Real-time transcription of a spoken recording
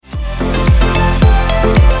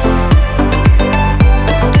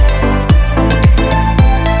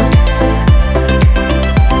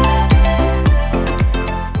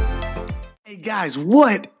Guys,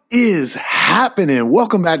 what is happening?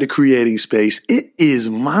 Welcome back to Creating Space. It is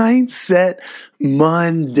Mindset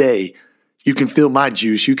Monday. You can feel my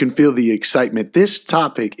juice. You can feel the excitement. This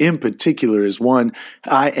topic in particular is one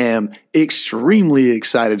I am extremely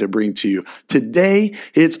excited to bring to you. Today,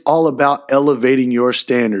 it's all about elevating your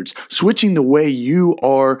standards, switching the way you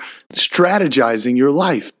are strategizing your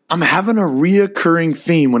life. I'm having a reoccurring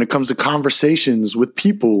theme when it comes to conversations with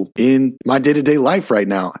people in my day-to-day life right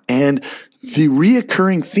now. And the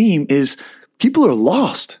reoccurring theme is people are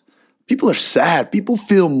lost. People are sad. People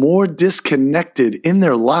feel more disconnected in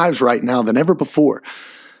their lives right now than ever before.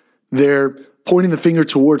 They're pointing the finger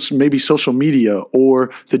towards maybe social media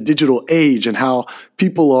or the digital age and how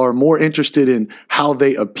people are more interested in how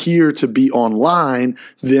they appear to be online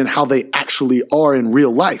than how they actually are in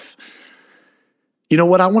real life. You know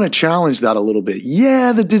what? I want to challenge that a little bit.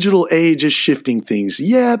 Yeah, the digital age is shifting things.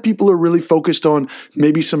 Yeah, people are really focused on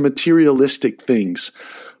maybe some materialistic things.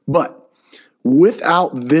 But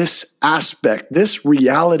without this aspect, this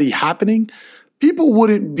reality happening, people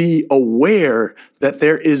wouldn't be aware that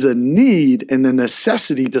there is a need and a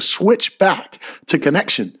necessity to switch back to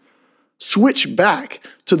connection, switch back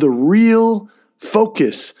to the real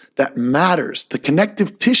focus that matters, the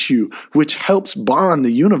connective tissue which helps bond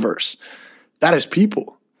the universe. That is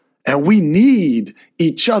people. And we need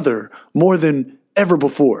each other more than ever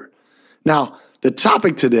before. Now, the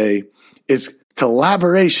topic today is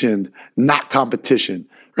collaboration, not competition,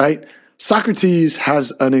 right? Socrates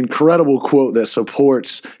has an incredible quote that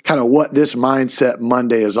supports kind of what this Mindset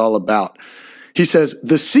Monday is all about. He says,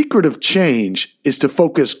 the secret of change is to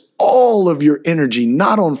focus all of your energy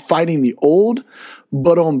not on fighting the old,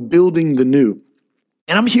 but on building the new.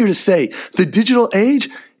 And I'm here to say the digital age,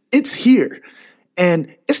 it's here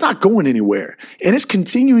and it's not going anywhere and it's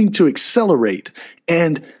continuing to accelerate.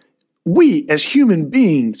 And we as human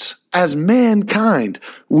beings, as mankind,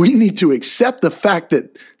 we need to accept the fact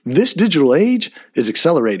that this digital age is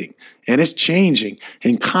accelerating and it's changing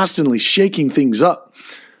and constantly shaking things up.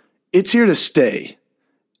 It's here to stay.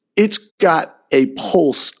 It's got a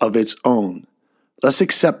pulse of its own. Let's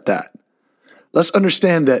accept that. Let's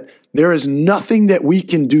understand that there is nothing that we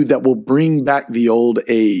can do that will bring back the old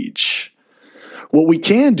age. What we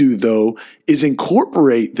can do, though, is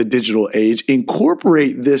incorporate the digital age,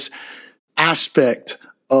 incorporate this aspect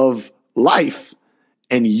of life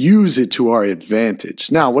and use it to our advantage.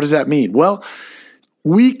 Now, what does that mean? Well,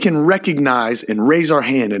 we can recognize and raise our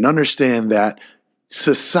hand and understand that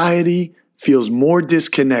society feels more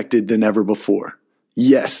disconnected than ever before.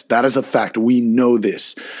 Yes, that is a fact. We know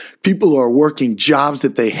this. People are working jobs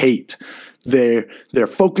that they hate. They're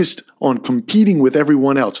focused on competing with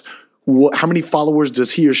everyone else. How many followers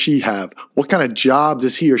does he or she have? What kind of job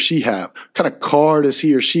does he or she have? What kind of car does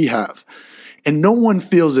he or she have? And no one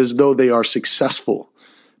feels as though they are successful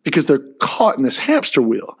because they're caught in this hamster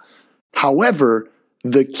wheel. However,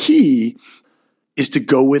 the key is to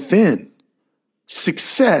go within.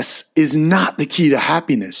 Success is not the key to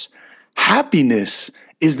happiness. Happiness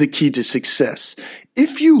is the key to success.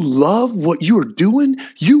 If you love what you are doing,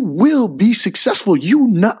 you will be successful. You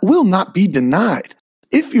will not be denied.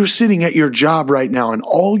 If you're sitting at your job right now and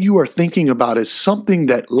all you are thinking about is something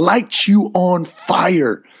that lights you on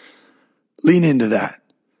fire, lean into that.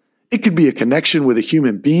 It could be a connection with a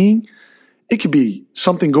human being. It could be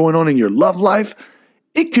something going on in your love life.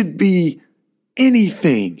 It could be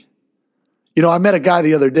anything. You know, I met a guy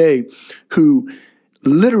the other day who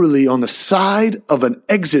literally on the side of an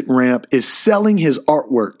exit ramp is selling his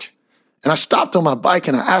artwork. And I stopped on my bike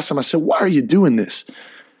and I asked him, I said, why are you doing this?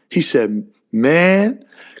 He said, man,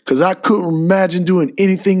 because I couldn't imagine doing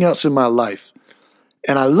anything else in my life.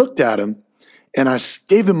 And I looked at him and I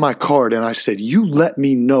gave him my card and I said, you let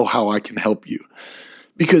me know how I can help you.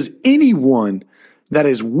 Because anyone that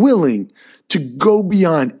is willing to go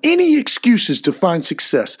beyond any excuses to find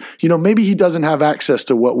success, you know, maybe he doesn't have access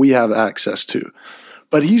to what we have access to,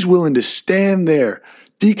 but he's willing to stand there,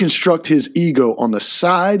 deconstruct his ego on the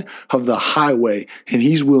side of the highway, and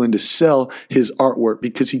he's willing to sell his artwork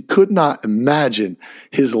because he could not imagine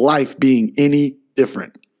his life being any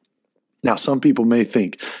different. Now, some people may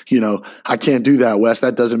think, you know, I can't do that, Wes.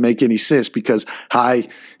 That doesn't make any sense because I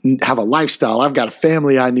have a lifestyle. I've got a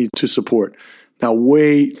family I need to support. Now,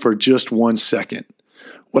 wait for just 1 second.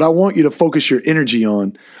 What I want you to focus your energy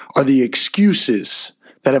on are the excuses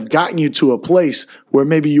that have gotten you to a place where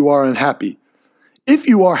maybe you are unhappy. If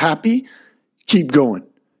you are happy, keep going.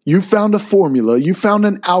 You found a formula. You found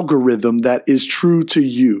an algorithm that is true to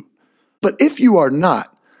you. But if you are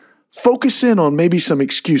not, focus in on maybe some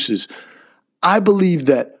excuses. I believe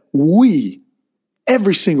that we,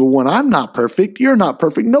 every single one, I'm not perfect. You're not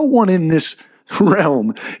perfect. No one in this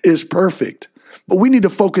realm is perfect. But we need to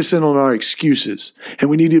focus in on our excuses, and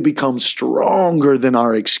we need to become stronger than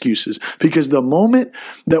our excuses, because the moment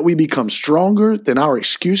that we become stronger than our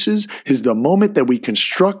excuses is the moment that we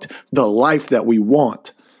construct the life that we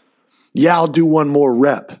want. Yeah, I'll do one more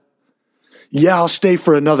rep. Yeah, I'll stay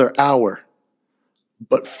for another hour.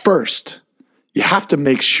 But first, you have to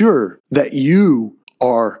make sure that you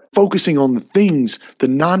are focusing on the things, the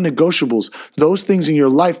non-negotiables, those things in your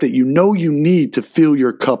life that you know you need to fill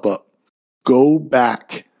your cup up. Go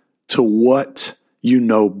back to what you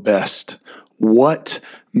know best. What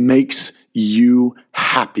makes you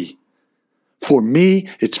happy? For me,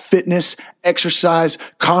 it's fitness, exercise,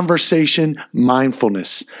 conversation,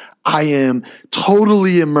 mindfulness. I am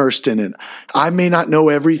totally immersed in it. I may not know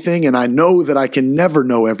everything, and I know that I can never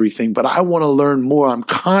know everything, but I want to learn more. I'm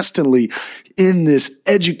constantly in this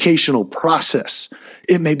educational process.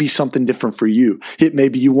 It may be something different for you. It may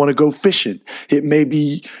be you want to go fishing. It may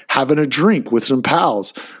be having a drink with some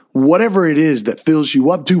pals. Whatever it is that fills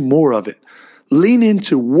you up, do more of it. Lean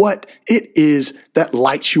into what it is that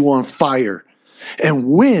lights you on fire. And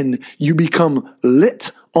when you become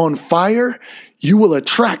lit on fire, you will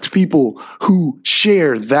attract people who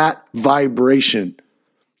share that vibration.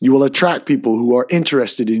 You will attract people who are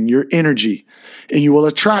interested in your energy, and you will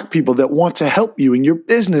attract people that want to help you in your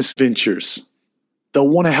business ventures. They'll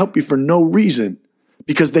want to help you for no reason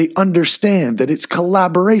because they understand that it's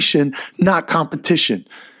collaboration, not competition.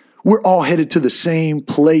 We're all headed to the same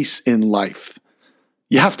place in life.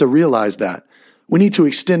 You have to realize that. We need to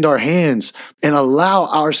extend our hands and allow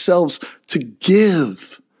ourselves to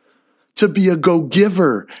give, to be a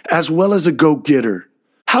go-giver as well as a go-getter.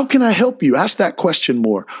 How can I help you? Ask that question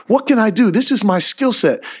more. What can I do? This is my skill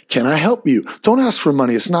set. Can I help you? Don't ask for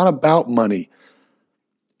money. It's not about money.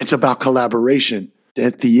 It's about collaboration.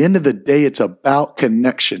 At the end of the day, it's about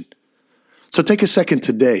connection. So take a second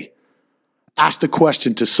today. Ask the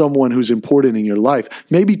question to someone who's important in your life,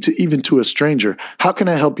 maybe even to a stranger. How can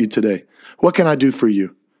I help you today? What can I do for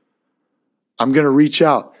you? I'm going to reach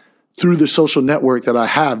out through the social network that I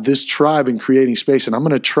have, this tribe in Creating Space, and I'm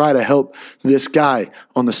going to try to help this guy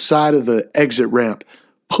on the side of the exit ramp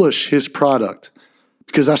push his product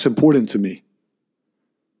because that's important to me,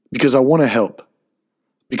 because I want to help,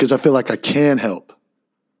 because I feel like I can help.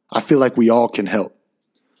 I feel like we all can help.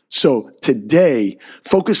 So today,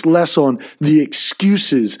 focus less on the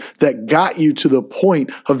excuses that got you to the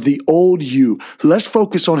point of the old you. Let's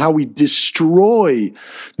focus on how we destroy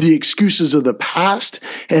the excuses of the past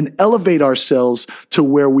and elevate ourselves to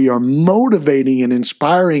where we are motivating and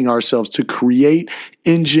inspiring ourselves to create,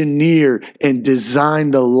 engineer, and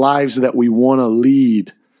design the lives that we want to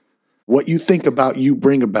lead. What you think about, you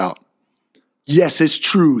bring about. Yes, it's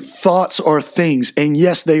true. Thoughts are things, and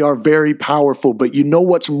yes, they are very powerful, but you know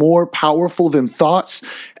what's more powerful than thoughts?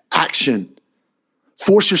 Action.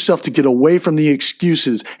 Force yourself to get away from the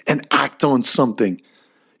excuses and act on something.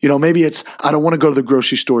 Maybe it's, I don't want to go to the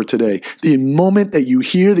grocery store today. The moment that you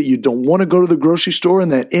hear that you don't want to go to the grocery store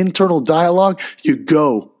and that internal dialogue, you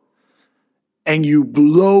go and you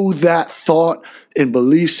blow that thought and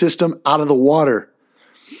belief system out of the water.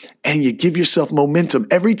 And you give yourself momentum.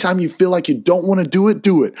 Every time you feel like you don't want to do it,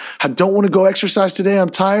 do it. I don't want to go exercise today.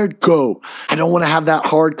 I'm tired. Go. I don't want to have that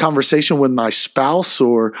hard conversation with my spouse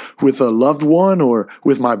or with a loved one or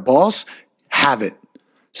with my boss. Have it.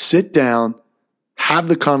 Sit down, have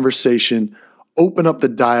the conversation, open up the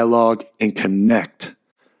dialogue, and connect.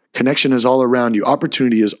 Connection is all around you.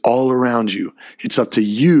 Opportunity is all around you. It's up to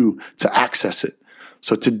you to access it.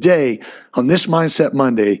 So today, on this Mindset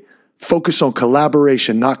Monday, focus on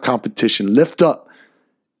collaboration, not competition. Lift up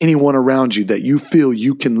anyone around you that you feel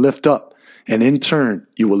you can lift up. And in turn,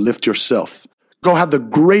 you will lift yourself. Go have the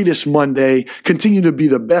greatest Monday. Continue to be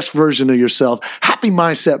the best version of yourself. Happy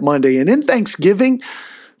Mindset Monday. And in Thanksgiving,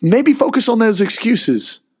 maybe focus on those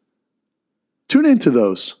excuses. Tune into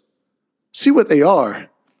those. See what they are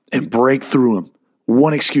and break through them.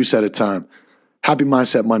 One excuse at a time. Happy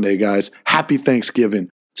Mindset Monday, guys. Happy Thanksgiving.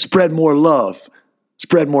 Spread more love.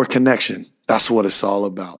 Spread more connection. That's what it's all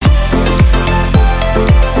about.